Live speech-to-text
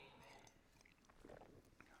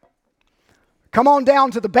Come on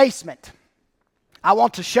down to the basement. I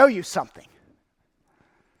want to show you something.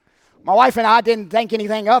 My wife and I didn't think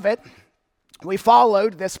anything of it. We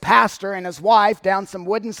followed this pastor and his wife down some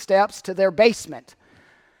wooden steps to their basement.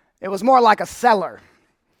 It was more like a cellar.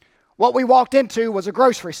 What we walked into was a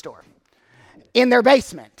grocery store in their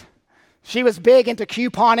basement. She was big into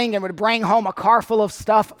couponing and would bring home a car full of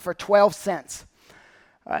stuff for 12 cents.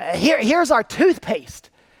 Here's our toothpaste.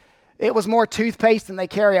 It was more toothpaste than they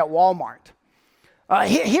carry at Walmart.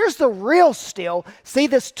 Here's the real steal. See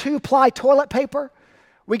this 2-ply toilet paper?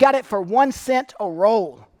 We got it for 1 cent a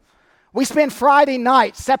roll. We spend Friday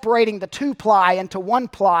night separating the 2-ply into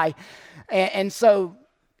 1-ply, and so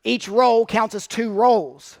each roll counts as 2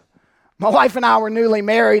 rolls. My wife and I were newly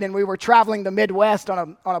married, and we were traveling the Midwest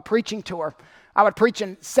on a preaching tour. I would preach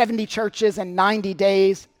in 70 churches in 90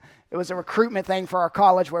 days. It was a recruitment thing for our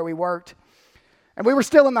college where we worked. And we were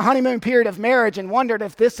still in the honeymoon period of marriage and wondered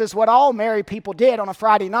if this is what all married people did on a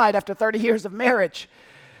Friday night after 30 years of marriage.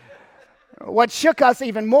 What shook us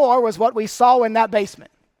even more was what we saw in that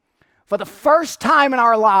basement. For the first time in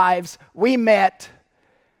our lives, we met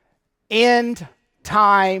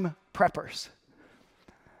end-time preppers.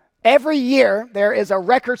 Every year, there is a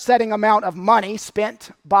record-setting amount of money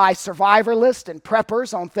spent by survivalists and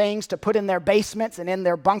preppers on things to put in their basements and in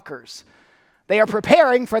their bunkers. They are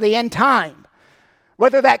preparing for the end time.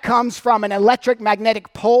 Whether that comes from an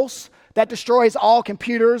electromagnetic pulse that destroys all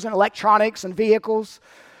computers and electronics and vehicles,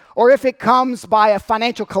 or if it comes by a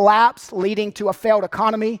financial collapse leading to a failed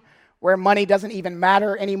economy where money doesn't even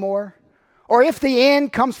matter anymore, or if the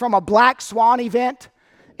end comes from a black swan event,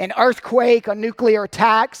 an earthquake, a nuclear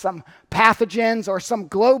attack, some pathogens, or some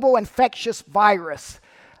global infectious virus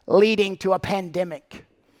leading to a pandemic.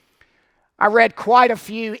 I read quite a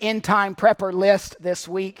few end-time prepper lists this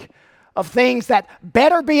week of things that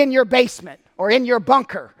better be in your basement or in your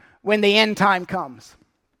bunker when the end time comes.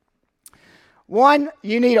 1,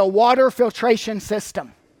 you need a water filtration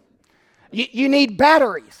system. You need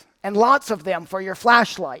batteries, and lots of them for your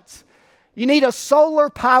flashlights. You need a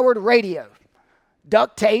solar-powered radio,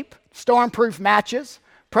 duct tape, storm-proof matches,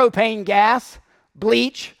 propane gas,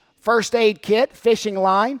 bleach, first aid kit, fishing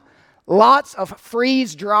line, lots of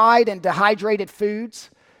freeze-dried and dehydrated foods.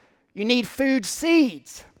 You need food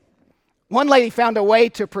seeds. One lady found a way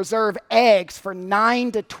to preserve eggs for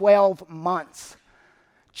 9 to 12 months.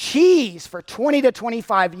 Cheese for 20 to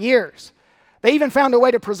 25 years. They even found a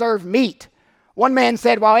way to preserve meat. One man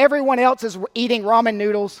said, while everyone else is eating ramen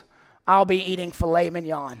noodles, I'll be eating filet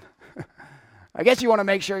mignon. I guess you want to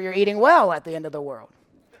make sure you're eating well at the end of the world.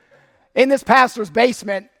 In this pastor's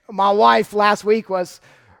basement, my wife last week was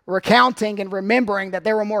recounting and remembering that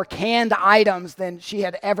there were more canned items than she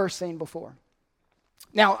had ever seen before.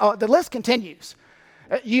 Now, the list continues.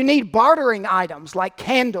 You need bartering items like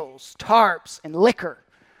candles, tarps, and liquor,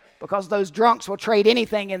 because those drunks will trade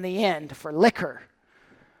anything in the end for liquor.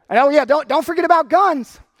 And oh yeah, don't forget about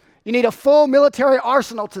guns. You need a full military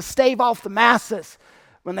arsenal to stave off the masses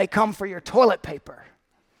when they come for your toilet paper.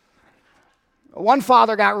 One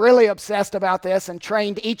father got really obsessed about this and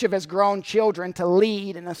trained each of his grown children to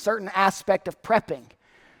lead in a certain aspect of prepping.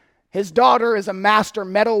 His daughter is a master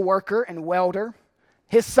metal worker and welder.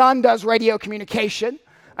 His son does radio communication.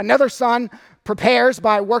 Another son prepares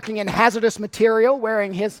by working in hazardous material,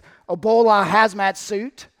 wearing his Ebola hazmat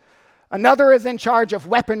suit. Another is in charge of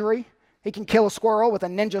weaponry. He can kill a squirrel with a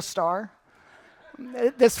ninja star.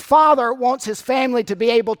 This father wants his family to be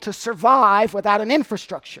able to survive without an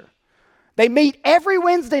infrastructure. They meet every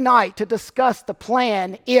Wednesday night to discuss the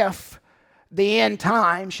plan if the end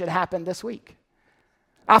time should happen this week.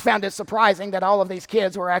 I found it surprising that all of these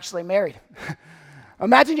kids were actually married.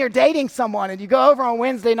 Imagine you're dating someone and you go over on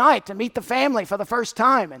Wednesday night to meet the family for the first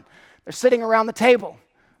time, and they're sitting around the table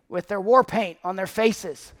with their war paint on their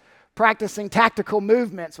faces, practicing tactical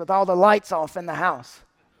movements with all the lights off in the house.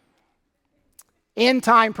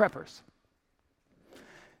 End-time preppers.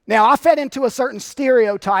 Now, I fed into a certain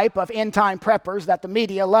stereotype of end-time preppers that the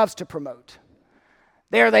media loves to promote.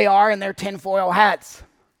 There they are in their tinfoil hats.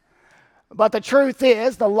 But the truth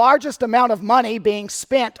is, the largest amount of money being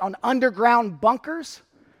spent on underground bunkers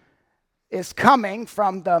is coming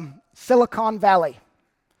from the Silicon Valley.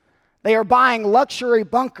 They are buying luxury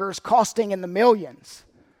bunkers costing in the millions.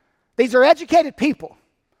 These are educated people,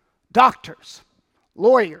 doctors,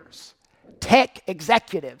 lawyers, tech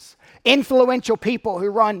executives, influential people who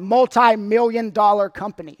run multi-million-dollar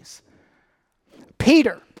companies.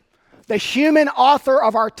 Peter, the human author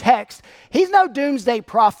of our text, he's no doomsday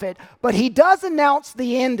prophet, but he does announce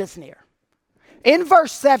the end is near. In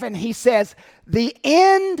verse 7, he says, the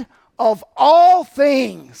end of all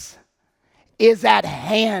things is at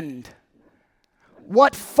hand.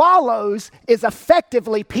 What follows is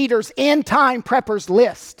effectively Peter's end-time preppers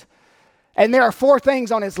list. And there are 4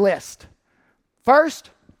 things on his list. First,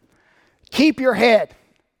 keep your head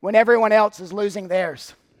when everyone else is losing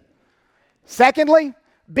theirs. Secondly,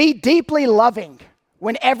 be deeply loving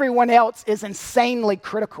when everyone else is insanely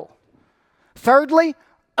critical. Thirdly,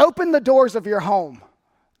 open the doors of your home.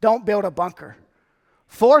 Don't build a bunker.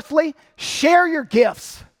 Fourthly, share your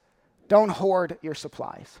gifts. Don't hoard your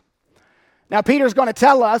supplies. Now, Peter's going to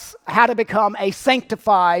tell us how to become a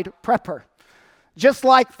sanctified prepper. Just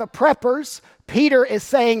like the preppers, Peter is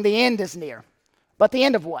saying the end is near. But the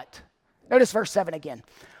end of what? Notice verse 7 again.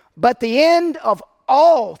 But the end of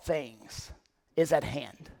all things is at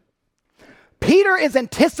hand. Peter is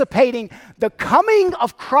anticipating the coming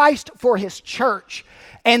of Christ for his church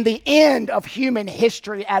and the end of human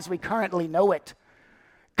history as we currently know it.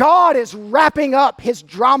 God is wrapping up his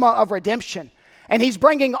drama of redemption, and he's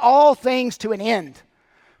bringing all things to an end.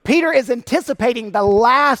 Peter is anticipating the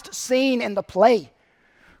last scene in the play.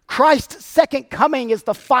 Christ's second coming is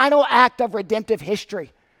the final act of redemptive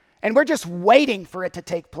history, and we're just waiting for it to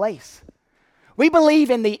take place. We believe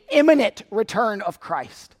in the imminent return of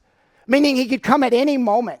Christ, meaning he could come at any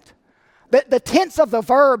moment. The tense of the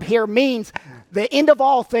verb here means the end of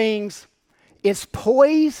all things is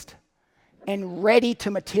poised and ready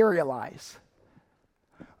to materialize.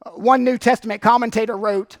 One New Testament commentator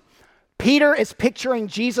wrote, Peter is picturing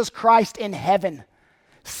Jesus Christ in heaven,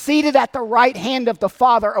 seated at the right hand of the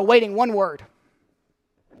Father, awaiting one word.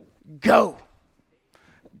 Go.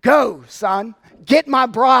 Go, son. Get my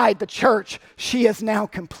bride, the church. She is now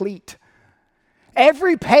complete.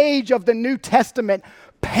 Every page of the New Testament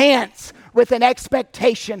pants with an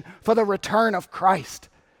expectation for the return of Christ.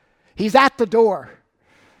 He's at the door.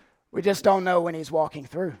 We just don't know when he's walking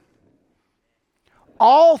through.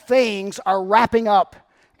 All things are wrapping up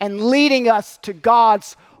and leading us to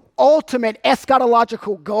God's ultimate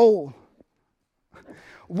eschatological goal.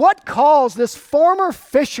 What caused this former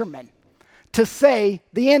fisherman to say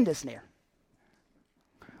the end is near?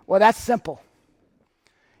 Well, that's simple.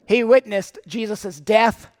 He witnessed Jesus'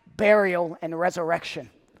 death, burial, and resurrection.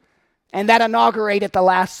 And that inaugurated the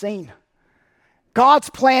last scene. God's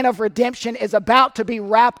plan of redemption is about to be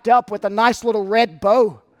wrapped up with a nice little red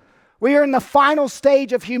bow. We are in the final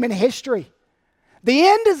stage of human history. The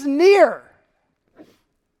end is near.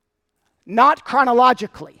 Not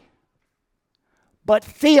chronologically, but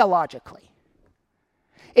theologically.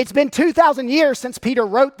 It's been 2,000 years since Peter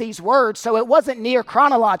wrote these words, so it wasn't near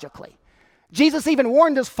chronologically. Jesus even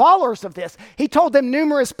warned his followers of this. He told them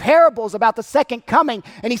numerous parables about the second coming,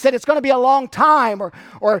 and he said it's going to be a long time,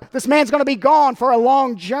 or this man's going to be gone for a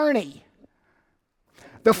long journey.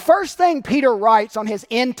 The first thing Peter writes on his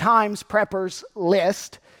end times preppers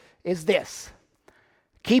list is this: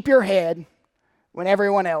 keep your head when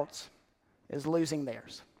everyone else is losing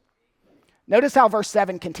theirs. Notice how verse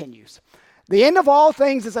 7 continues. The end of all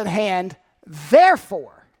things is at hand,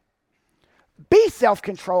 therefore, be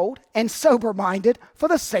self-controlled and sober-minded for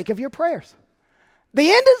the sake of your prayers.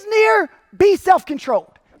 The end is near, be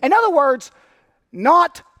self-controlled. In other words,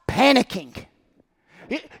 not panicking.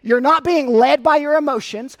 You're not being led by your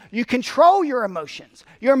emotions. You control your emotions.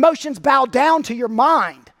 Your emotions bow down to your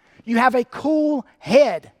mind. You have a cool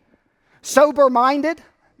head. Sober-minded,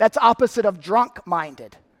 that's opposite of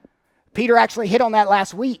drunk-minded. Peter actually hit on that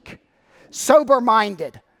last week.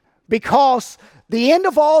 Sober-minded, because the end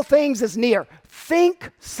of all things is near.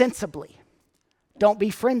 Think sensibly. Don't be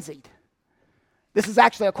frenzied. This is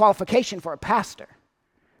actually a qualification for a pastor,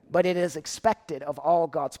 but it is expected of all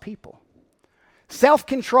God's people.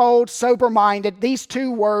 Self-controlled, sober-minded, these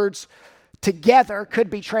two words together could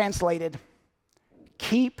be translated,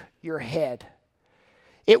 keep your head.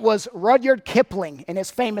 It was Rudyard Kipling in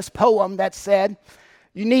his famous poem that said,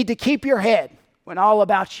 you need to keep your head when all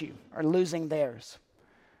about you are losing theirs.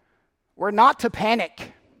 We're not to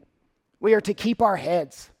panic. We are to keep our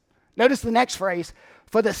heads. Notice the next phrase,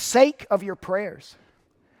 for the sake of your prayers.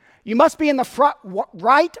 You must be in the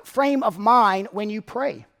right frame of mind when you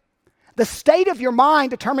pray. The state of your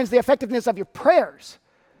mind determines the effectiveness of your prayers.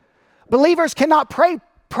 Believers cannot pray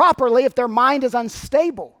properly if their mind is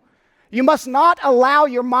unstable. You must not allow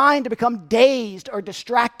your mind to become dazed or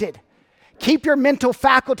distracted. Keep your mental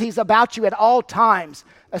faculties about you at all times,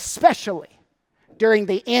 especially during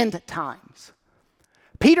the end times.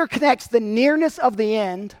 Peter connects the nearness of the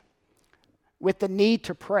end with the need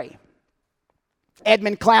to pray.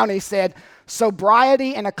 Edmund Clowney said,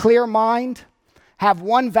 sobriety and a clear mind have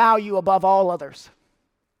one value above all others.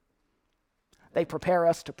 They prepare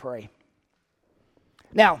us to pray.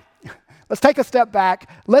 Now, let's take a step back.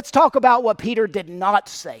 Let's talk about what Peter did not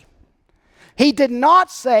say. He did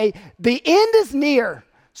not say, the end is near,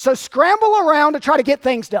 so scramble around to try to get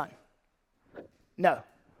things done. No,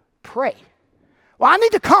 pray. Well, I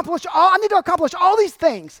need to accomplish all these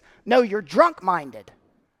things. No, you're drunk-minded,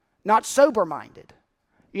 not sober-minded.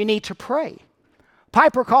 You need to pray.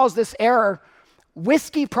 Piper calls this error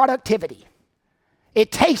whiskey productivity.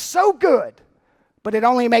 It tastes so good, but it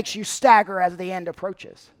only makes you stagger as the end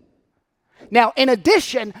approaches. Now, in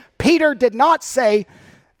addition, Peter did not say,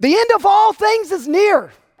 the end of all things is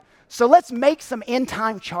near, so let's make some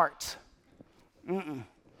end-time charts.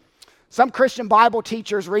 Some Christian Bible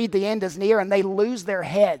teachers read the end is near and they lose their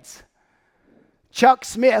heads. Chuck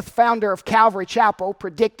Smith, founder of Calvary Chapel,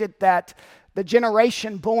 predicted that the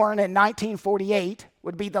generation born in 1948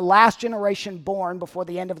 would be the last generation born before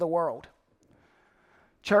the end of the world.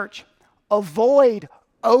 Church, avoid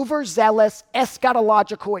overzealous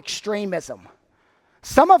eschatological extremism.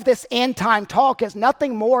 Some of this end-time talk is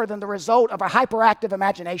nothing more than the result of a hyperactive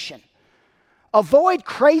imagination. Avoid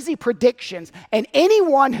crazy predictions and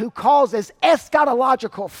anyone who causes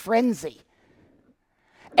eschatological frenzy.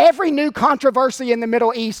 Every new controversy in the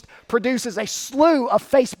Middle East produces a slew of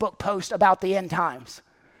Facebook posts about the end times.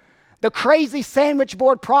 The crazy sandwich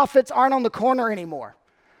board prophets aren't on the corner anymore.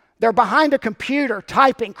 They're behind a computer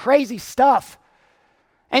typing crazy stuff.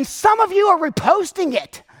 And some of you are reposting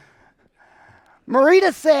it.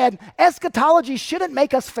 Marita said, eschatology shouldn't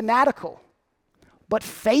make us fanatical, but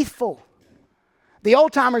faithful. The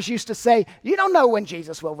old timers used to say, you don't know when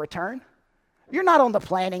Jesus will return. You're not on the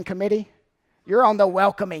planning committee. You're on the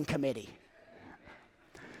welcoming committee.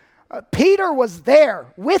 Peter was there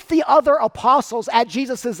with the other apostles at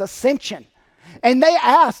Jesus' ascension. And they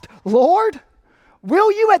asked, Lord,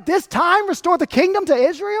 will you at this time restore the kingdom to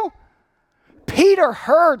Israel? Peter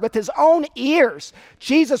heard with his own ears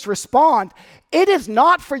Jesus respond, it is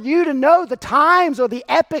not for you to know the times or the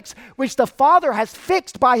epochs which the Father has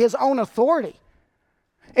fixed by his own authority.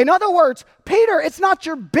 In other words, Peter, it's not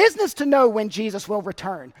your business to know when Jesus will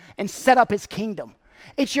return and set up his kingdom.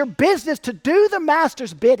 It's your business to do the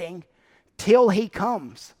master's bidding till he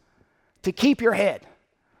comes, to keep your head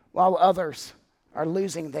while others are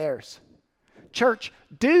losing theirs. Church,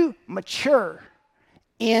 do mature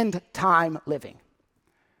end-time living.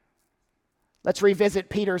 Let's revisit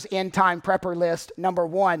Peter's end-time prepper list. Number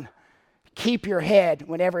 1, keep your head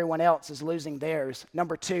when everyone else is losing theirs.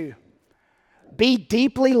 Number 2, be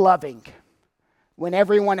deeply loving when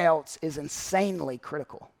everyone else is insanely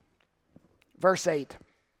critical. Verse 8,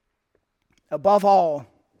 above all,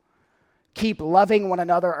 keep loving one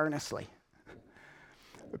another earnestly.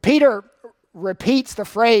 Peter repeats the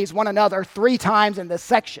phrase one another 3 times in this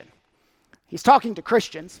section. He's talking to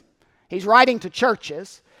Christians. He's writing to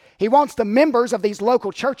churches. He wants the members of these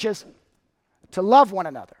local churches to love one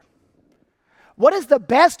another. What is the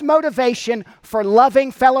best motivation for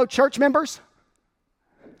loving fellow church members?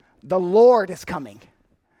 The Lord is coming.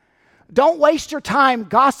 Don't waste your time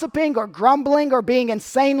gossiping or grumbling or being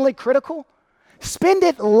insanely critical. Spend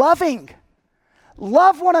it loving.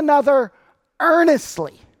 Love one another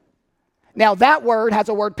earnestly. Now, that word has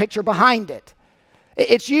a word picture behind it.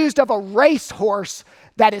 It's used of a racehorse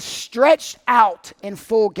that is stretched out in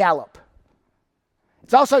full gallop.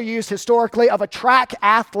 It's also used historically of a track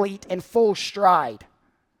athlete in full stride.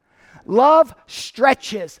 Love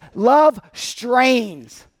stretches. Love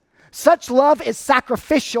strains. Such love is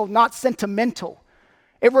sacrificial, not sentimental.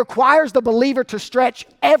 It requires the believer to stretch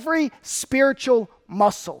every spiritual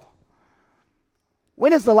muscle.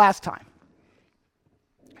 When is the last time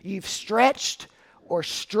you've stretched or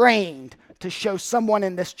strained to show someone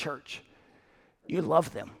in this church you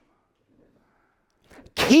love them?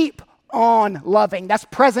 Keep on loving. That's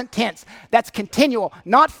present tense. That's continual,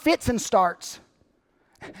 not fits and starts.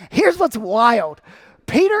 Here's what's wild.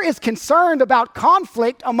 Peter is concerned about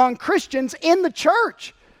conflict among Christians in the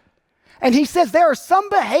church. And he says there are some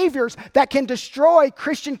behaviors that can destroy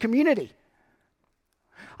Christian community.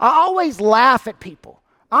 I always laugh at people,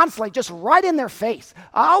 honestly, just right in their face.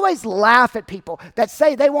 I always laugh at people that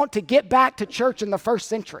say they want to get back to church in the first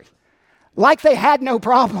century, like they had no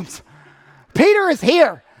problems. Peter is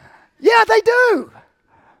here. Yeah, they do.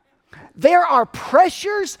 There are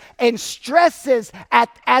pressures and stresses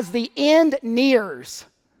as the end nears,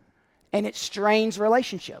 and it strains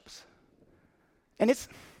relationships. And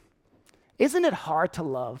isn't it hard to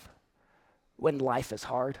love when life is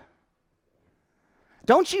hard?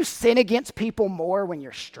 Don't you sin against people more when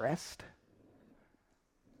you're stressed?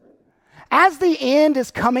 As the end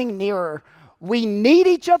is coming nearer, we need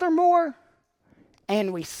each other more,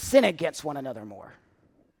 and we sin against one another more.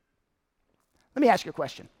 Let me ask you a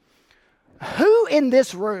question. Who in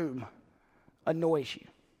this room annoys you?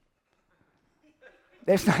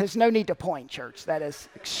 There's no need to point, church. That is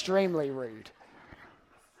extremely rude.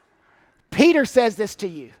 Peter says this to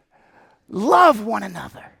you. Love one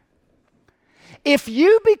another. If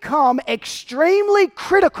you become extremely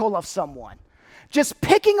critical of someone, just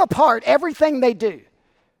picking apart everything they do,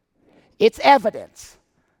 it's evidence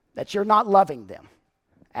that you're not loving them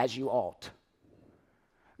as you ought.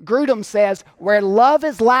 Grudem says, where love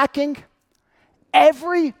is lacking,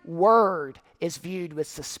 every word is viewed with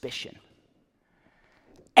suspicion.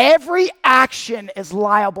 Every action is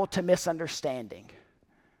liable to misunderstanding,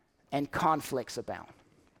 and conflicts abound.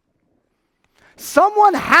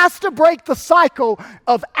 Someone has to break the cycle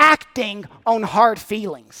of acting on hard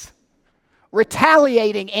feelings,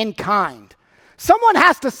 retaliating in kind. Someone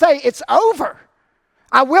has to say, it's over.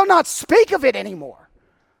 I will not speak of it anymore.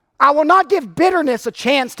 I will not give bitterness a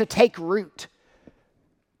chance to take root.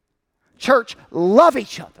 Church, love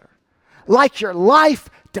each other like your life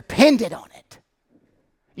depended on it.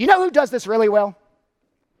 You know who does this really well?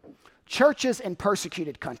 Churches in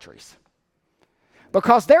persecuted countries.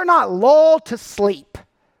 Because they're not lulled to sleep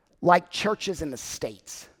like churches in the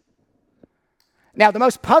States. Now, the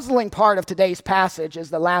most puzzling part of today's passage is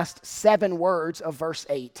the last 7 words of verse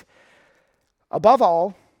 8. Above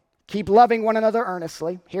all, keep loving one another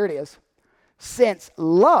earnestly. Here it is. Since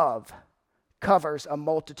love covers a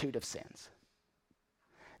multitude of sins.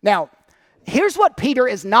 Now, here's what Peter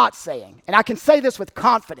is not saying, and I can say this with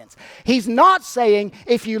confidence. He's not saying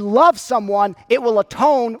if you love someone, it will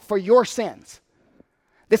atone for your sins.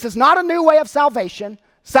 This is not a new way of salvation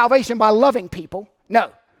by loving people.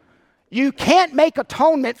 No. You can't make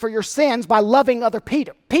atonement for your sins by loving other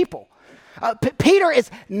people. Peter is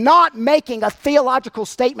not making a theological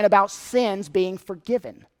statement about sins being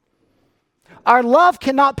forgiven. Our love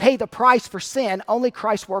cannot pay the price for sin. Only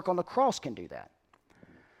Christ's work on the cross can do that.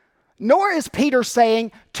 Nor is Peter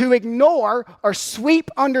saying to ignore or sweep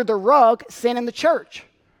under the rug sin in the church.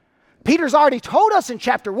 Peter's already told us in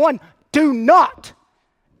chapter 1, do not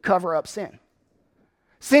cover up sin.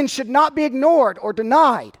 Sin should not be ignored or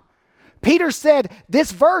denied. Peter said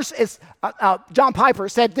this verse is, John Piper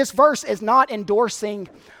said this verse is not endorsing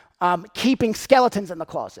keeping skeletons in the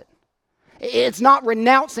closet. It's not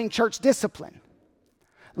renouncing church discipline.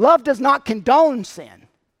 Love does not condone sin,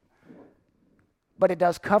 but it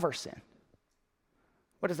does cover sin.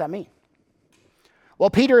 What does that mean? Well,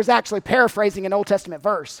 Peter is actually paraphrasing an Old Testament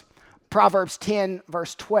verse, Proverbs 10,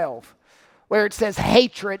 verse 12, where it says,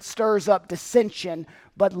 hatred stirs up dissension,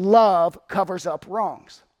 but love covers up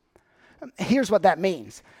wrongs. Here's what that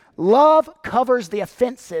means. Love covers the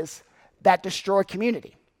offenses that destroy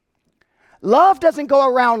community. Love doesn't go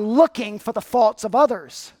around looking for the faults of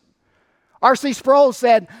others. R.C. Sproul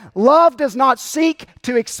said, love does not seek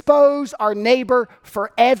to expose our neighbor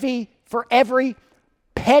for every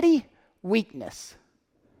petty weakness.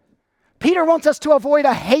 Peter wants us to avoid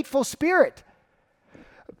a hateful spirit.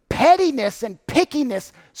 Pettiness and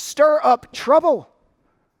pickiness stir up trouble.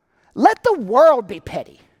 Let the world be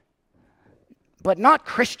petty, but not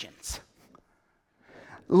Christians.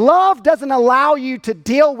 Love doesn't allow you to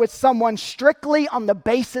deal with someone strictly on the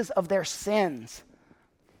basis of their sins.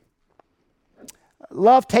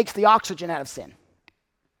 Love takes the oxygen out of sin.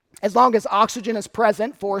 As long as oxygen is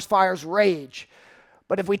present, forest fires rage.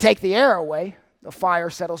 But if we take the air away, the fire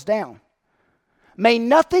settles down. May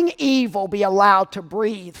nothing evil be allowed to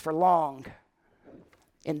breathe for long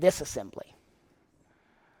in this assembly.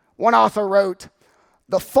 One author wrote,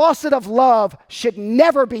 the faucet of love should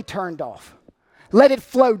never be turned off. Let it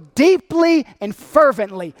flow deeply and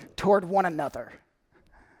fervently toward one another.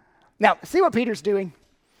 Now, see what Peter's doing?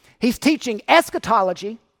 He's teaching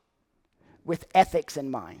eschatology with ethics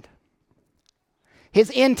in mind.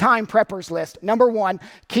 His end-time preppers list. Number 1,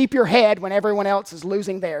 keep your head when everyone else is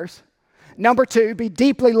losing theirs. Number 2, be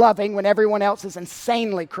deeply loving when everyone else is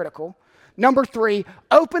insanely critical. Number 3,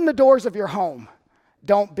 open the doors of your home.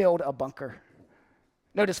 Don't build a bunker.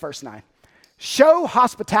 Notice verse 9. Show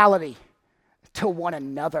hospitality to one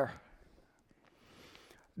another.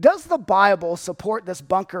 Does the Bible support this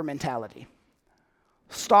bunker mentality?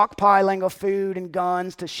 Stockpiling of food and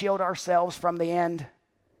guns to shield ourselves from the end?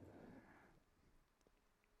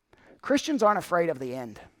 Christians aren't afraid of the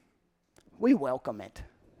end. We welcome it.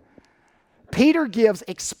 Peter gives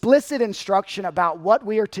explicit instruction about what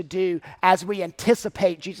we are to do as we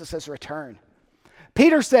anticipate Jesus' return.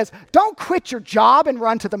 Peter says, don't quit your job and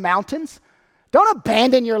run to the mountains. Don't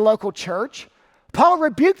abandon your local church. Paul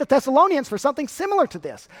rebuked the Thessalonians for something similar to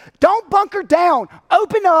this. Don't bunker down.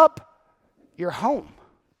 Open up your home.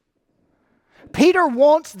 Peter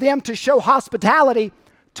wants them to show hospitality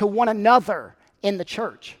to one another in the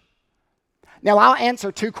church. Now, I'll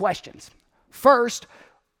answer 2 questions. First,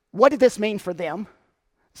 what did this mean for them?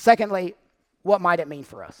 Secondly, what might it mean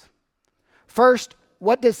for us? First,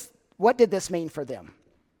 what did this mean for them?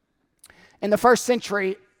 In the first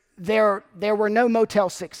century, there were no Motel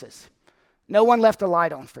 6s. No one left a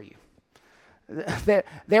light on for you.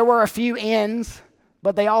 There were a few inns,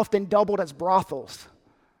 but they often doubled as brothels.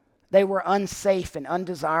 They were unsafe and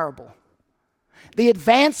undesirable. The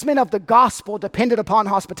advancement of the gospel depended upon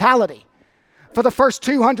hospitality. For the first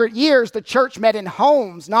 200 years, the church met in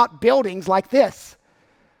homes, not buildings like this.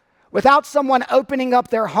 Without someone opening up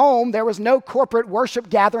their home, there was no corporate worship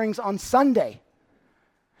gatherings on Sunday.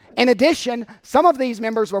 In addition, some of these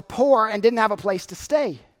members were poor and didn't have a place to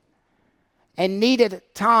stay and needed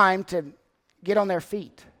time to get on their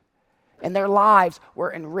feet. And their lives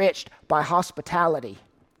were enriched by hospitality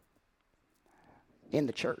in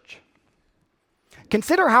the church.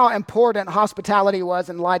 Consider how important hospitality was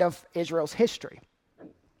in light of Israel's history.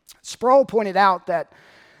 Sproul pointed out that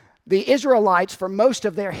the Israelites, for most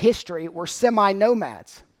of their history, were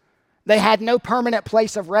semi-nomads. They had no permanent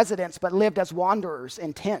place of residence but lived as wanderers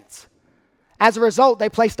in tents. As a result, they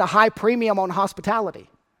placed a high premium on hospitality.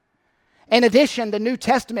 In addition, the New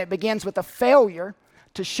Testament begins with a failure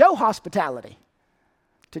to show hospitality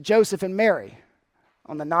to Joseph and Mary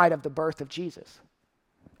on the night of the birth of Jesus.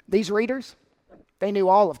 These readers, they knew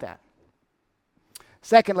all of that.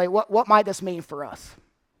 Secondly, what might this mean for us?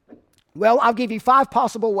 Well, I'll give you 5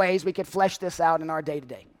 possible ways we could flesh this out in our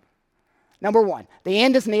day-to-day. Number 1, the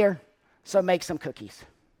end is near, so make some cookies.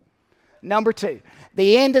 Number 2,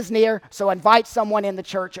 the end is near, so invite someone in the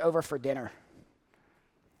church over for dinner.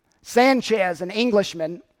 Sanchez, an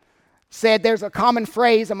Englishman, said there's a common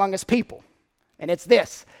phrase among his people, and it's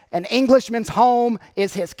this: an Englishman's home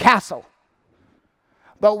is his castle.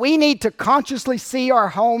 But we need to consciously see our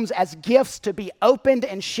homes as gifts to be opened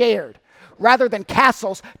and shared, rather than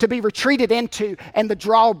castles to be retreated into and the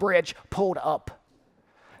drawbridge pulled up.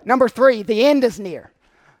 Number 3, the end is near.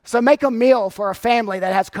 So make a meal for a family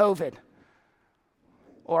that has COVID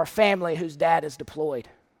or a family whose dad is deployed.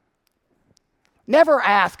 Never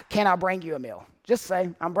ask, can I bring you a meal? Just say,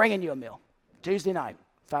 I'm bringing you a meal. Tuesday night,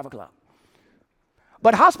 5 o'clock.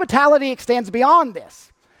 But hospitality extends beyond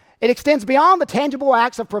this. It extends beyond the tangible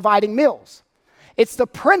acts of providing meals. It's the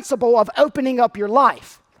principle of opening up your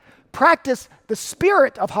life. Practice the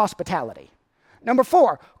spirit of hospitality. Number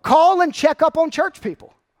 4, call and check up on church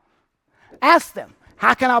people. Ask them,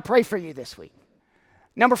 how can I pray for you this week?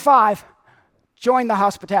 Number 5, join the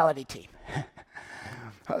hospitality team.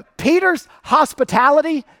 Peter's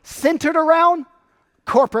hospitality centered around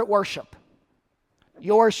corporate worship.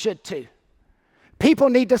 Yours should too. People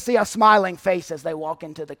need to see a smiling face as they walk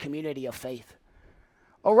into the community of faith.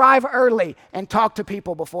 Arrive early and talk to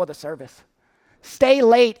people before the service. Stay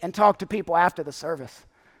late and talk to people after the service.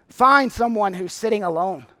 Find someone who's sitting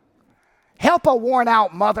alone. Help a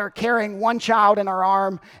worn-out mother carrying one child in her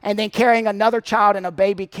arm and then carrying another child in a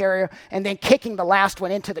baby carrier and then kicking the last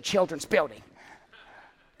one into the children's building.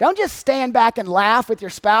 Don't just stand back and laugh with your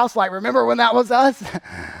spouse like, remember when that was us?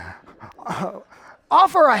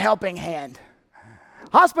 Offer a helping hand.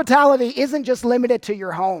 Hospitality isn't just limited to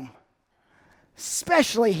your home.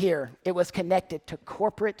 Especially here, it was connected to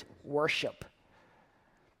corporate worship.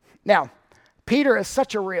 Now, Peter is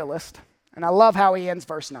such a realist, and I love how he ends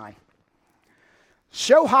verse 9.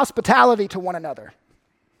 Show hospitality to one another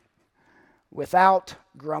without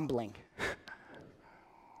grumbling.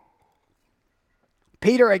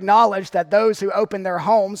 Peter acknowledged that those who open their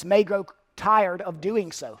homes may grow tired of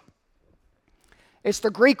doing so. It's the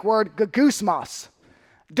Greek word gagousmos.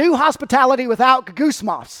 Do hospitality without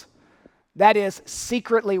gagousmos. That is,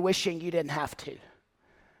 secretly wishing you didn't have to.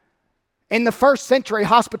 In the first century,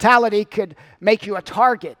 hospitality could make you a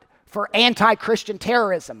target for anti-Christian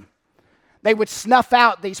terrorism. They would snuff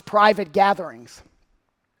out these private gatherings.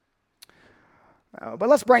 But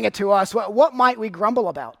let's bring it to us. What might we grumble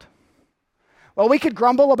about? Well, we could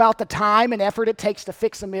grumble about the time and effort it takes to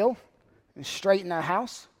fix a meal and straighten a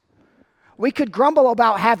house. We could grumble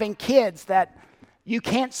about having kids that you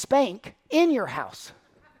can't spank in your house.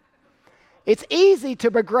 It's easy to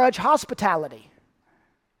begrudge hospitality.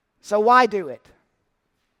 So why do it?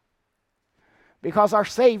 Because our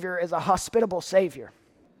Savior is a hospitable Savior.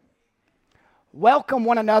 Welcome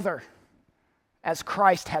one another as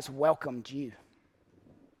Christ has welcomed you.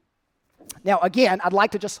 Now, again, I'd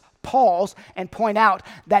like to just pause and point out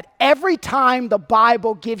that every time the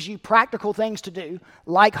Bible gives you practical things to do,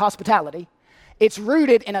 like hospitality, it's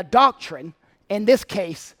rooted in a doctrine, in this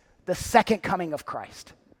case, the second coming of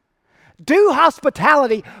Christ. Do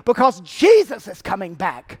hospitality because Jesus is coming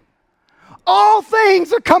back. All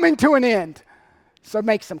things are coming to an end. So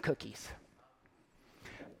make some cookies.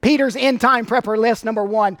 Peter's end time prepper list, number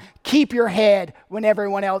 1, keep your head when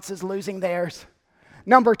everyone else is losing theirs.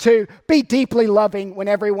 Number 2, be deeply loving when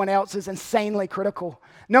everyone else is insanely critical.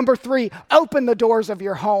 Number 3, open the doors of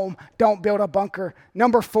your home. Don't build a bunker.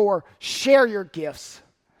 Number 4, share your gifts.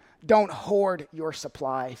 Don't hoard your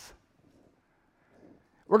supplies.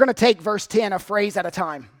 We're going to take verse 10 a phrase at a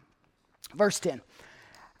time. Verse 10.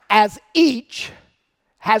 As each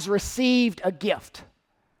has received a gift.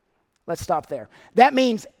 Let's stop there. That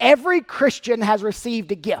means every Christian has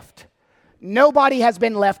received a gift. Nobody has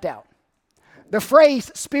been left out. The phrase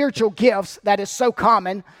spiritual gifts that is so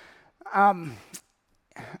common, I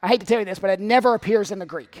hate to tell you this, but it never appears in the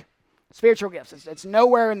Greek. Spiritual gifts, it's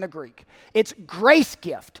nowhere in the Greek. It's grace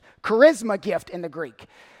gift, charisma gift in the Greek.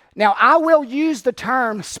 Now, I will use the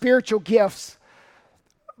term spiritual gifts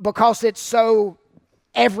because it's so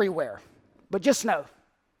everywhere. But just know,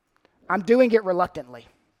 I'm doing it reluctantly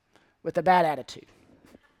with a bad attitude.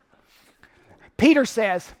 Peter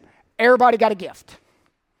says, everybody got a gift.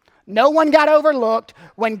 No one got overlooked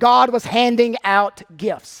when God was handing out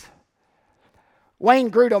gifts.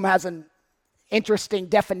 Wayne Grudem has an interesting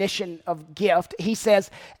definition of gift. He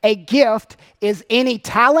says, a gift is any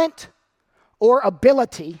talent or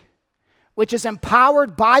ability which is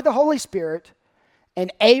empowered by the Holy Spirit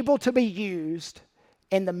and able to be used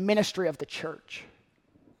in the ministry of the church.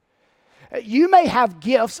 You may have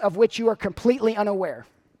gifts of which you are completely unaware.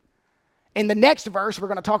 In the next verse, we're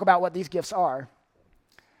going to talk about what these gifts are.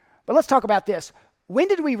 But let's talk about this. When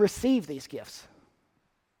did we receive these gifts?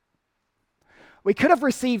 We could have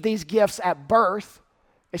received these gifts at birth.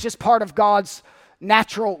 It's just part of God's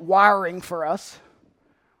natural wiring for us.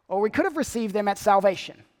 Or we could have received them at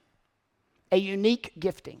salvation, a unique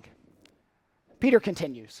gifting. Peter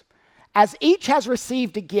continues, as each has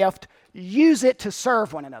received a gift, use it to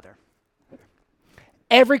serve one another.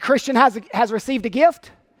 Every Christian has received a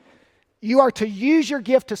gift. You are to use your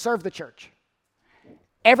gift to serve the church.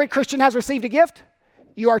 Every Christian has received a gift.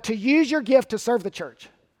 You are to use your gift to serve the church.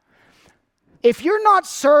 If you're not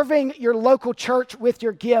serving your local church with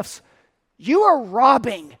your gifts, you are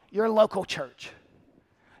robbing your local church.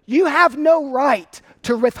 You have no right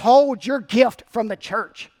to withhold your gift from the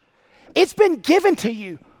church. It's been given to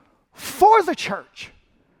you for the church.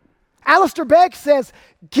 Alistair Begg says,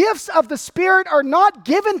 gifts of the Spirit are not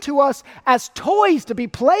given to us as toys to be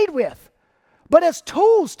played with, but as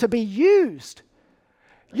tools to be used.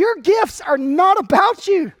 Your gifts are not about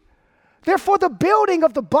you. They're for the building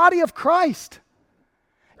of the body of Christ.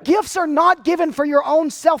 Gifts are not given for your own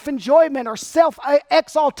self-enjoyment or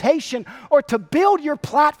self-exaltation or to build your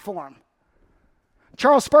platform.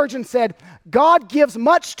 Charles Spurgeon said, God gives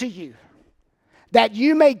much to you that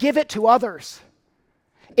you may give it to others.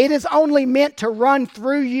 It is only meant to run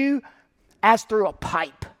through you as through a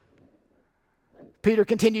pipe. Peter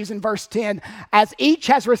continues in verse 10, as each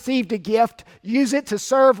has received a gift, use it to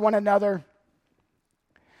serve one another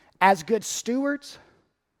as good stewards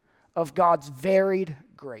of God's varied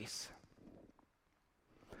grace.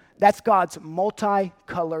 That's God's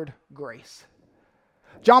multicolored grace.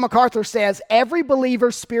 John MacArthur says, every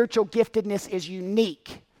believer's spiritual giftedness is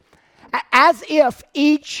unique, as if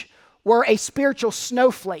each were a spiritual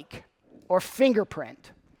snowflake or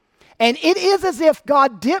fingerprint. And it is as if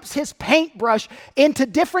God dips his paintbrush into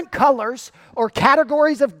different colors or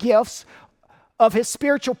categories of gifts of his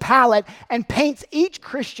spiritual palette and paints each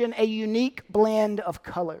Christian a unique blend of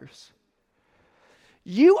colors.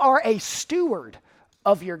 You are a steward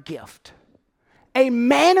of your gift, a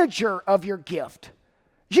manager of your gift.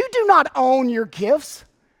 You do not own your gifts.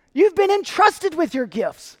 You've been entrusted with your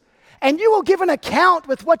gifts, and you will give an account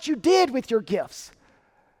with what you did with your gifts.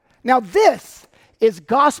 Now, this is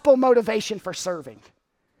gospel motivation for serving.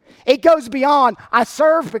 It goes beyond, I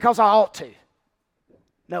serve because I ought to.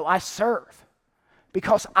 No, I serve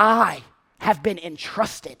because I have been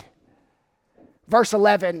entrusted. Verse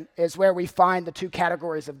 11 is where we find the two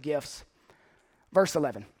categories of gifts. Verse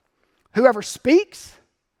 11, whoever speaks,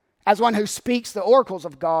 as one who speaks the oracles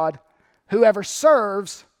of God, whoever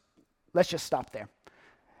serves, let's just stop there.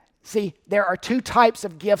 See, there are two types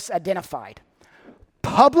of gifts identified.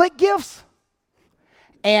 Public gifts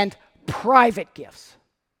and private gifts.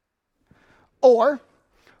 Or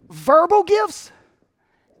verbal gifts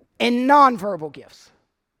and nonverbal gifts.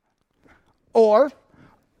 Or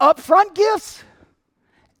upfront gifts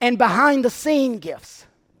and behind the scene gifts.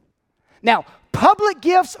 Now, public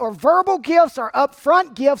gifts or verbal gifts or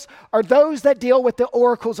upfront gifts are those that deal with the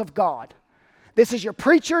oracles of God. This is your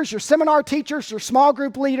preachers, your seminar teachers, your small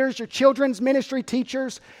group leaders, your children's ministry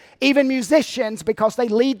teachers, even musicians, because they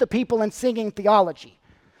lead the people in singing theology.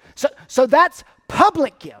 So that's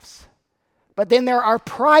public gifts. but then there are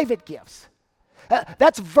private gifts.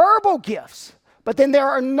 That's verbal gifts, but then there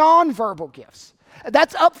are nonverbal gifts.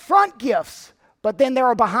 That's upfront gifts, but then there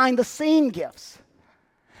are behind-the-scene gifts.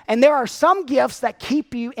 And there are some gifts that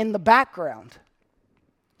keep you in the background.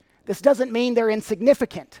 This doesn't mean they're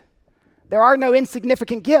insignificant. There are no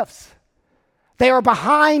insignificant gifts. They are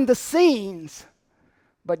behind the scenes,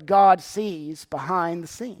 but God sees behind the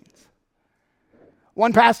scenes.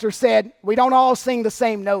 One pastor said, "We don't all sing the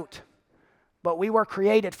same note, but we were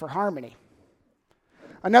created for harmony."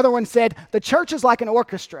 Another one said, "The church is like an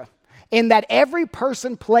orchestra in that every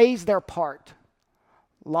person plays their part,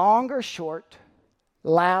 long or short,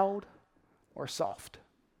 loud or soft."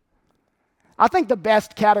 I think the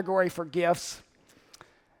best category for gifts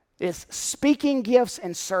is speaking gifts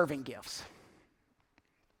and serving gifts.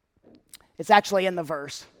 It's actually in the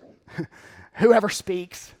verse. Whoever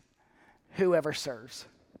speaks, whoever serves.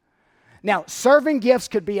 Now, serving gifts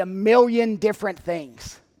could be a million different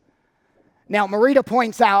things. Now, Marita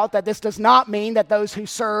points out that this does not mean that those who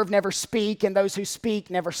serve never speak and those who speak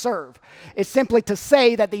never serve. It's simply to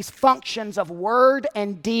say that these functions of word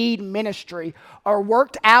and deed ministry are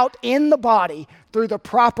worked out in the body through the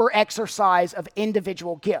proper exercise of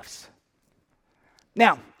individual gifts.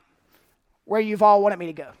 Now, where you've all wanted me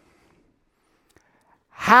to go.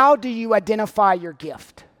 How do you identify your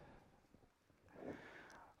gift?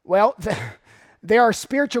 Well, there are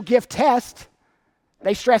spiritual gift tests.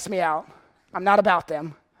 They stress me out. I'm not about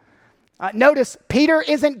them. Notice, Peter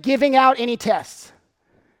isn't giving out any tests.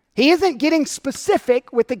 He isn't getting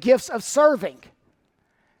specific with the gifts of serving.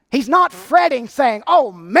 He's not fretting saying,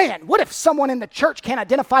 "Oh man, what if someone in the church can't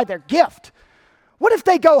identify their gift? What if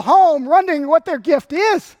they go home wondering what their gift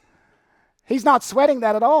is?" He's not sweating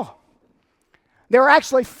that at all. There are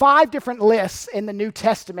actually 5 different lists in the New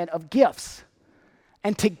Testament of gifts.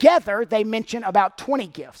 And together they mention about 20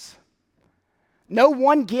 gifts. No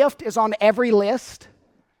one gift is on every list,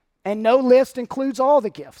 and no list includes all the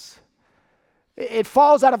gifts. It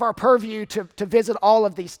falls out of our purview to visit all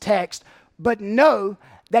of these texts, but know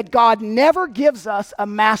that God never gives us a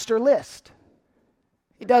master list.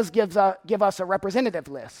 He does give us a representative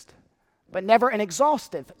list, but never an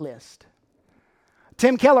exhaustive list.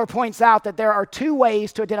 Tim Keller points out that there are 2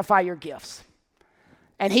 ways to identify your gifts,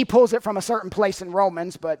 and he pulls it from a certain place in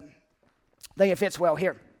Romans, but I think it fits well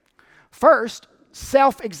here. First,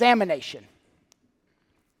 self-examination.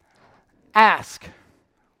 Ask,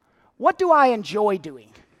 what do I enjoy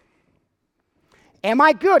doing? Am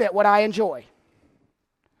I good at what I enjoy?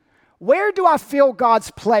 Where do I feel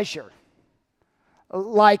God's pleasure?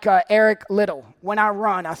 Like Eric Little, when I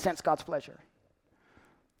run, I sense God's pleasure.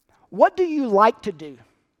 What do you like to do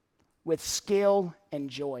with skill and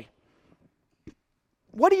joy?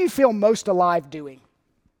 What do you feel most alive doing?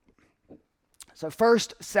 So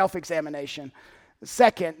first, self-examination.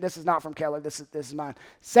 Second, this is not from Keller, this is mine.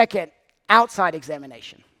 Second, outside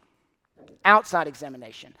examination. Outside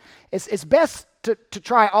examination. It's best to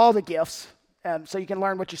try all the gifts so you can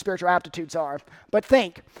learn what your spiritual aptitudes are. But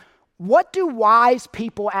think, what do wise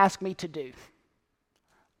people ask me to do?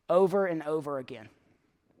 Over and over again.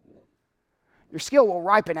 Your skill will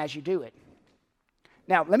ripen as you do it.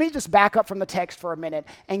 Now, let me just back up from the text for a minute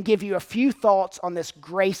and give you a few thoughts on this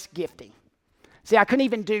grace gifting. See, I couldn't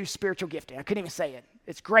even do spiritual gifting. I couldn't even say it.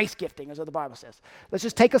 It's grace gifting, is what the Bible says. Let's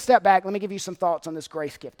just take a step back. Let me give you some thoughts on this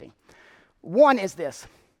grace gifting. One is this.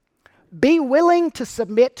 Be willing to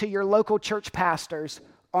submit to your local church pastors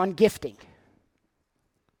on gifting.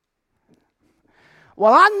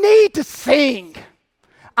 Well, I need to sing.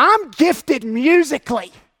 I'm gifted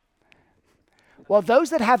musically. Well, those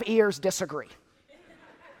that have ears disagree.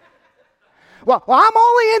 Well, I'm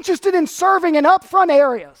only interested in serving in upfront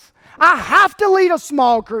areas. I have to lead a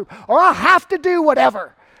small group, or I have to do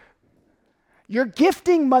whatever. Your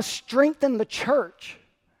gifting must strengthen the church.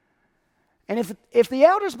 And if the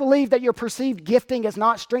elders believe that your perceived gifting is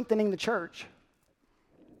not strengthening the church,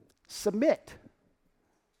 submit.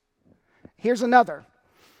 Here's another.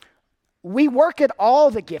 We work at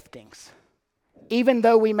all the giftings, even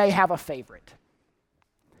though we may have a favorite.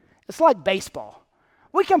 It's like baseball.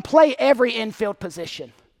 We can play every infield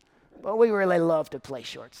position, but we really love to play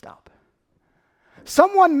shortstop.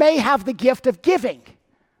 Someone may have the gift of giving,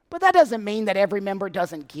 but that doesn't mean that every member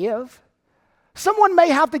doesn't give. Someone may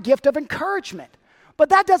have the gift of encouragement, but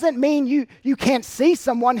that doesn't mean you can't see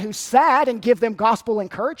someone who's sad and give them gospel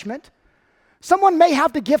encouragement. Someone may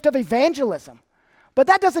have the gift of evangelism, but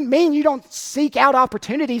that doesn't mean you don't seek out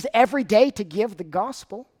opportunities every day to give the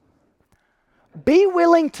gospel. Be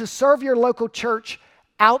willing to serve your local church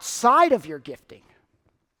outside of your gifting.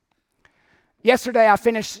 Yesterday, I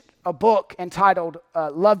finished a book entitled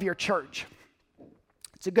Love Your Church.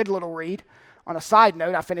 It's a good little read. On a side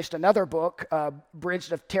note, I finished another book,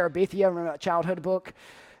 Bridge of Terabithia. Remember that childhood book?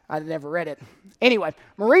 I never read it. Anyway,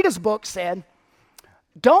 Marita's book said,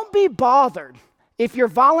 don't be bothered if you're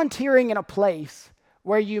volunteering in a place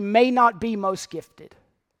where you may not be most gifted.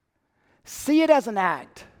 See it as an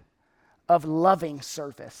act of loving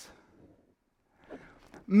service.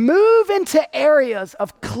 Move into areas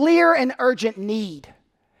of clear and urgent need,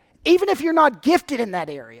 even if you're not gifted in that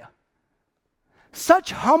area.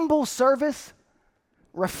 Such humble service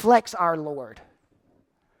reflects our Lord.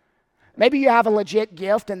 Maybe you have a legit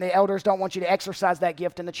gift and the elders don't want you to exercise that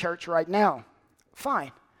gift in the church right now.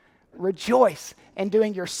 Fine. Rejoice in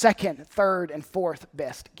doing your second, third, and fourth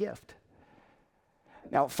best gift.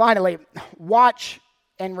 Now, finally, watch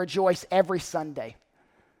and rejoice every Sunday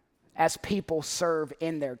as people serve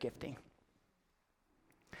in their gifting.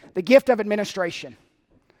 The gift of administration.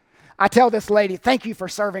 I tell this lady, thank you for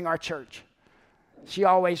serving our church. She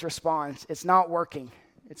always responds, it's not working.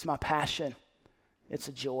 It's my passion. It's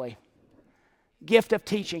a joy. Gift of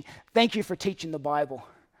teaching. Thank you for teaching the Bible.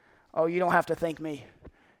 Oh, you don't have to thank me.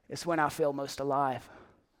 It's when I feel most alive.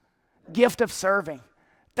 Gift of serving.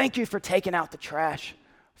 Thank you for taking out the trash,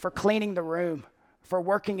 for cleaning the room, for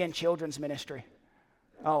working in children's ministry.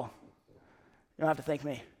 Oh, you don't have to thank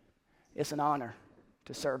me. It's an honor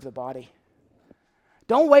to serve the body.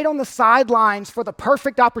 Don't wait on the sidelines for the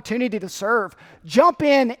perfect opportunity to serve. Jump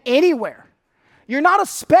in anywhere. You're not a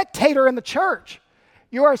spectator in the church.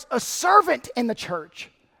 You're a servant in the church.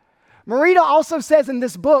 Marita also says in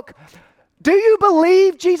this book, do you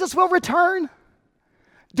believe Jesus will return?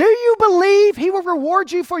 Do you believe he will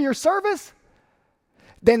reward you for your service?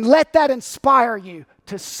 Then let that inspire you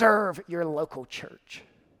to serve your local church.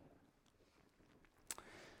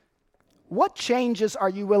 What changes are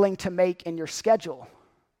you willing to make in your schedule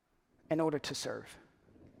in order to serve?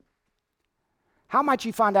 How might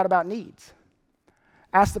you find out about needs?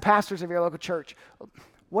 Ask the pastors of your local church,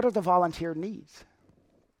 what are the volunteer needs?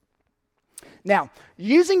 Now,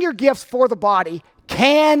 using your gifts for the body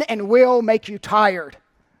can and will make you tired.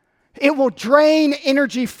 It will drain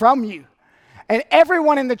energy from you. And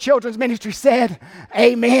everyone in the children's ministry said,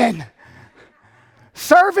 amen.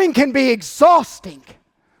 Serving can be exhausting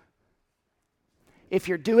if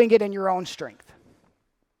you're doing it in your own strength.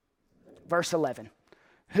 Verse 11.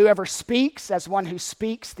 Whoever speaks as one who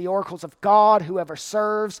speaks the oracles of God, whoever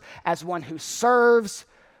serves as one who serves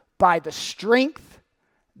by the strength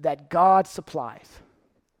that God supplies.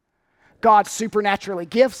 God supernaturally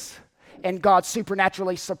gifts, and God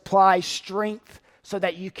supernaturally supplies strength so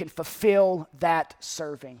that you can fulfill that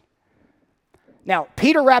serving. Now,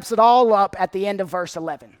 Peter wraps it all up at the end of verse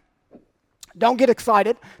 11. Don't get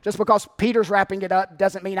excited. Just because Peter's wrapping it up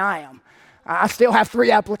doesn't mean I am. I still have 3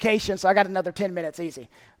 applications, so I got another 10 minutes, easy.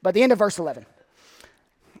 But the end of verse 11.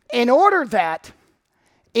 In order that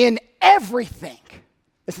in everything,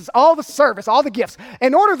 this is all the service, all the gifts,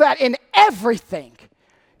 in order that in everything,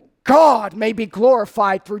 God may be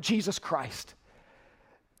glorified through Jesus Christ.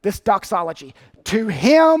 This doxology. To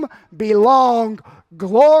him belong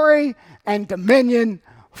glory and dominion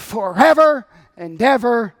forever and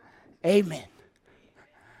ever. Amen.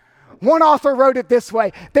 One author wrote it this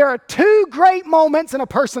way. There are 2 great moments in a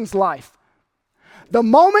person's life. The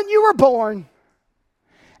moment you were born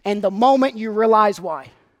and the moment you realize why.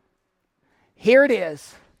 Here it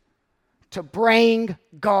is. To bring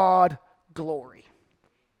God glory.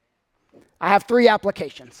 I have 3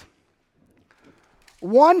 applications.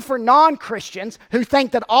 One for non-Christians who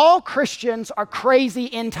think that all Christians are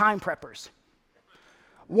crazy end-time preppers.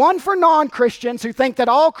 One for non-Christians who think that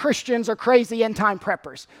all Christians are crazy end-time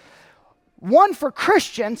preppers. One for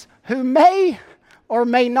Christians who may or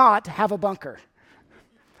may not have a bunker.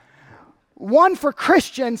 One for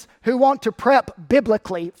Christians who want to prep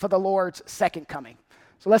biblically for the Lord's second coming.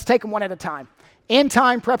 So let's take them one at a time.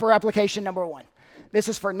 End-time prepper application number 1. This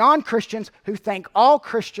is for non-Christians who think all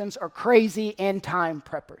Christians are crazy end-time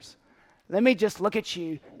preppers. Let me just look at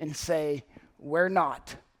you and say, we're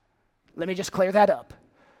not. Let me just clear that up.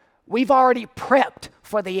 We've already prepped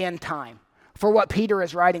for the end time, for what Peter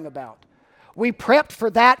is writing about. We prepped for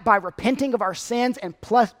that by repenting of our sins and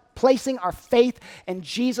placing our faith in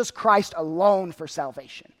Jesus Christ alone for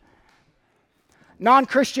salvation.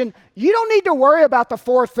 Non-Christian, you don't need to worry about the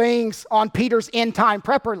 4 things on Peter's end-time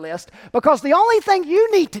prepper list, because the only thing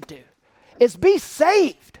you need to do is be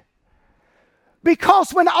saved.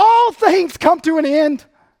 Because when all things come to an end,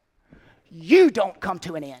 you don't come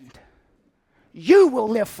to an end. You will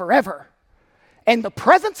live forever in the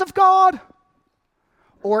presence of God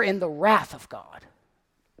or in the wrath of God.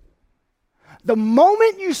 The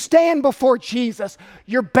moment you stand before Jesus,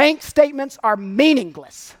 your bank statements are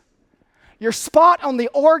meaningless. Your spot on the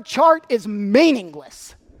org chart is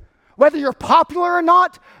meaningless. Whether you're popular or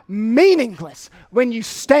not, meaningless when you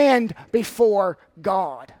stand before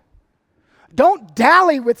God. Don't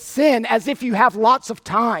dally with sin as if you have lots of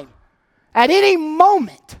time. At any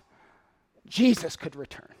moment, Jesus could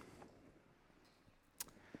return.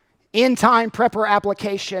 End time prepper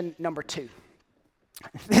application number 2.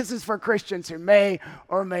 This is for Christians who may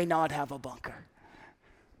or may not have a bunker.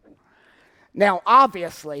 Now,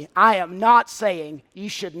 obviously, I am not saying you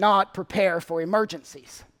should not prepare for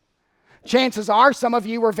emergencies. Chances are some of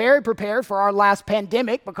you were very prepared for our last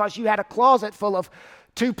pandemic because you had a closet full of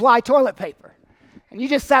 2-ply toilet paper. And you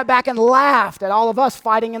just sat back and laughed at all of us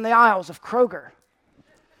fighting in the aisles of Kroger.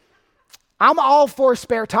 I'm all for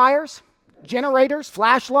spare tires, generators,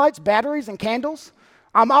 flashlights, batteries, and candles.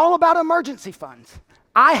 I'm all about emergency funds.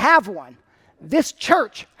 I have one. This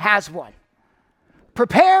church has one.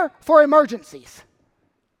 Prepare for emergencies.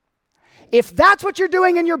 If that's what you're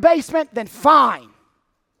doing in your basement, then fine.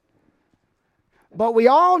 But we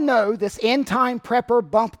all know this end-time prepper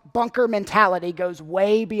bunker mentality goes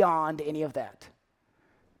way beyond any of that.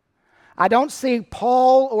 I don't see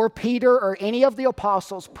Paul or Peter or any of the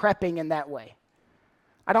apostles prepping in that way.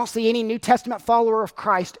 I don't see any New Testament follower of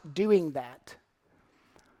Christ doing that.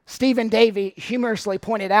 Stephen Davey humorously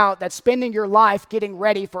pointed out that spending your life getting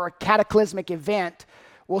ready for a cataclysmic event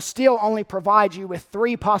will still only provide you with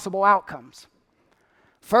 3 possible outcomes.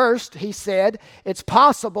 First, he said, it's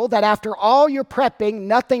possible that after all your prepping,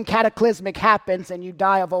 nothing cataclysmic happens and you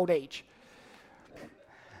die of old age.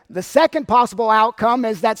 The second possible outcome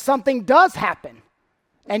is that something does happen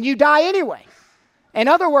and you die anyway. In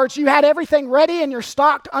other words, you had everything ready in your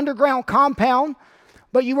stocked underground compound,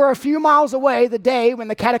 but you were a few miles away the day when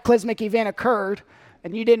the cataclysmic event occurred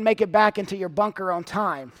and you didn't make it back into your bunker on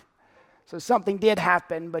time. So something did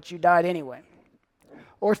happen, but you died anyway.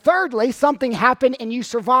 Or thirdly, something happened and you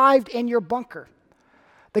survived in your bunker.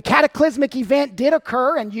 The cataclysmic event did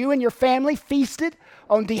occur and you and your family feasted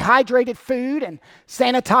on dehydrated food and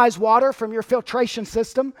sanitized water from your filtration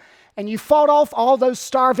system, and you fought off all those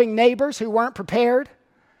starving neighbors who weren't prepared.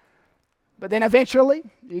 But then eventually,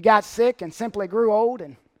 you got sick and simply grew old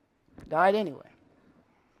and died anyway.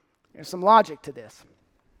 There's some logic to this.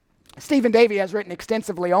 Stephen Davey has written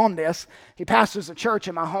extensively on this. He pastors a church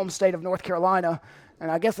in my home state of North Carolina, and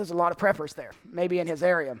I guess there's a lot of preppers there, maybe in his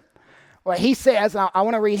area. Well, he says, and I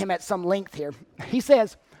want to read him at some length here. He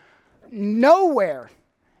says, nowhere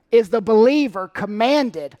is the believer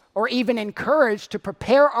commanded or even encouraged to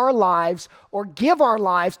prepare our lives or give our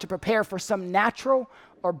lives to prepare for some natural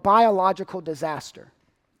or biological disaster.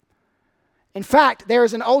 In fact, there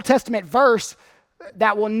is an Old Testament verse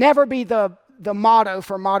that will never be the motto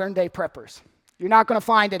for modern day preppers. You're not going to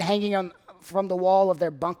find it hanging from the wall of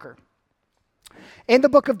their bunker. In the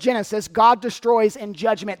book of Genesis, God destroys in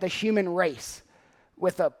judgment the human race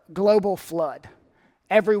with a global flood.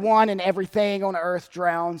 Everyone and everything on earth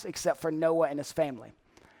drowns except for Noah and his family.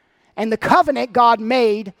 And the covenant God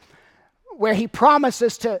made, where he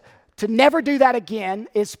promises to never do that again,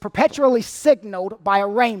 is perpetually signaled by a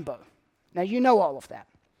rainbow. Now, you know all of that.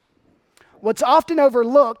 What's often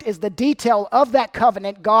overlooked is the detail of that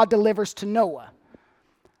covenant God delivers to Noah.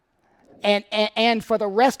 And for the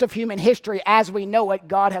rest of human history, as we know it,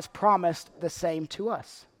 God has promised the same to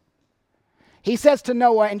us. He says to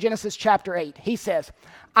Noah in Genesis chapter 8, he says,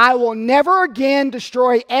 I will never again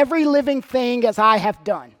destroy every living thing as I have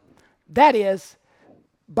done. That is,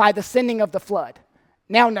 by the sending of the flood.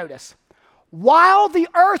 Now notice, while the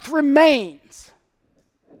earth remains,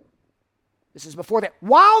 this is before that,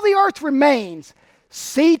 while the earth remains,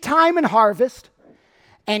 seed time and harvest,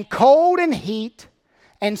 and cold and heat,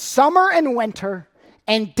 and summer and winter,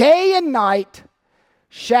 and day and night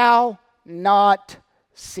shall not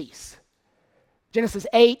cease. Genesis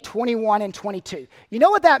 8, 21 and 22. You know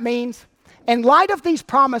what that means? In light of these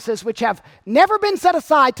promises, which have never been set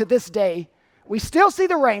aside to this day, we still see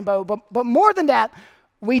the rainbow, but more than that,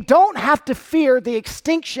 we don't have to fear the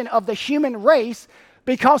extinction of the human race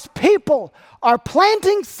because people are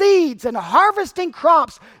planting seeds and harvesting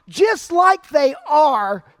crops just like they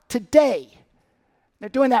are today. They're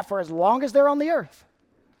doing that for as long as they're on the earth.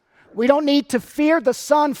 We don't need to fear the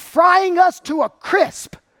sun frying us to a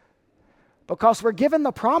crisp because we're given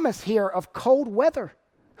the promise here of cold weather.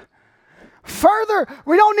 Further,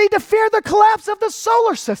 we don't need to fear the collapse of the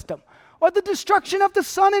solar system or the destruction of the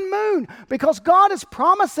sun and moon because God is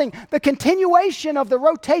promising the continuation of the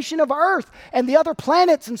rotation of Earth and the other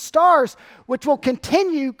planets and stars, which will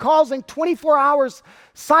continue causing 24 hours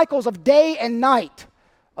cycles of day and night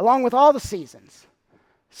along with all the seasons,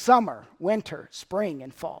 summer, winter, spring,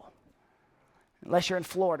 and fall. Unless you're in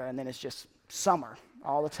Florida, and then it's just summer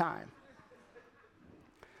all the time.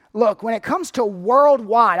 Look, when it comes to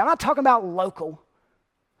worldwide, I'm not talking about local.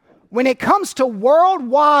 When it comes to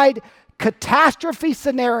worldwide catastrophe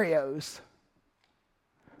scenarios,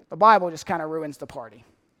 the Bible just kind of ruins the party.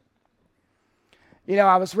 You know,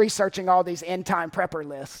 I was researching all these end-time prepper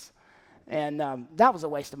lists, and that was a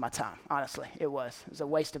waste of my time, honestly. It was a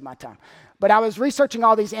waste of my time. But I was researching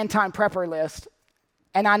all these end-time prepper lists,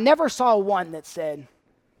 and I never saw one that said,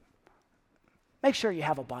 make sure you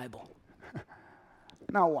have a Bible.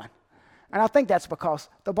 Not one. And I think that's because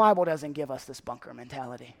the Bible doesn't give us this bunker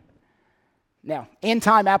mentality. Now,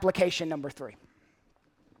 end-time application number 3.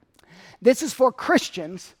 This is for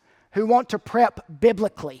Christians who want to prep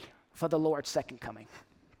biblically for the Lord's second coming.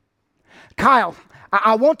 Kyle,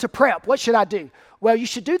 I want to prep. What should I do? Well, you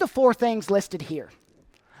should do the 4 things listed here.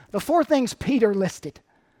 The 4 things Peter listed.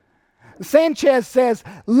 Sanchez says,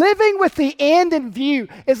 living with the end in view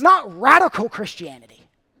is not radical Christianity,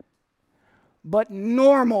 but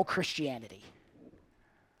normal Christianity.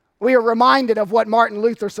 We are reminded of what Martin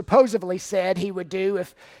Luther supposedly said he would do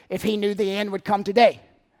if he knew the end would come today.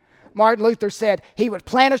 Martin Luther said he would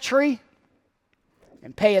plant a tree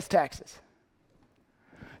and pay his taxes.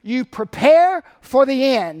 You prepare for the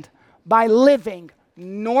end by living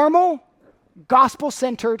normal,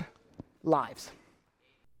 gospel-centered lives.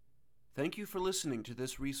 Thank you for listening to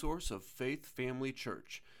this resource of Faith Family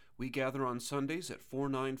Church. We gather on Sundays at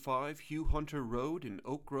 495 Hugh Hunter Road in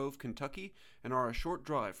Oak Grove, Kentucky, and are a short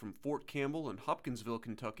drive from Fort Campbell and Hopkinsville,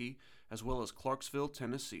 Kentucky, as well as Clarksville,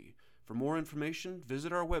 Tennessee. For more information,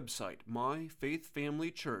 visit our website,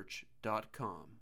 myfaithfamilychurch.com.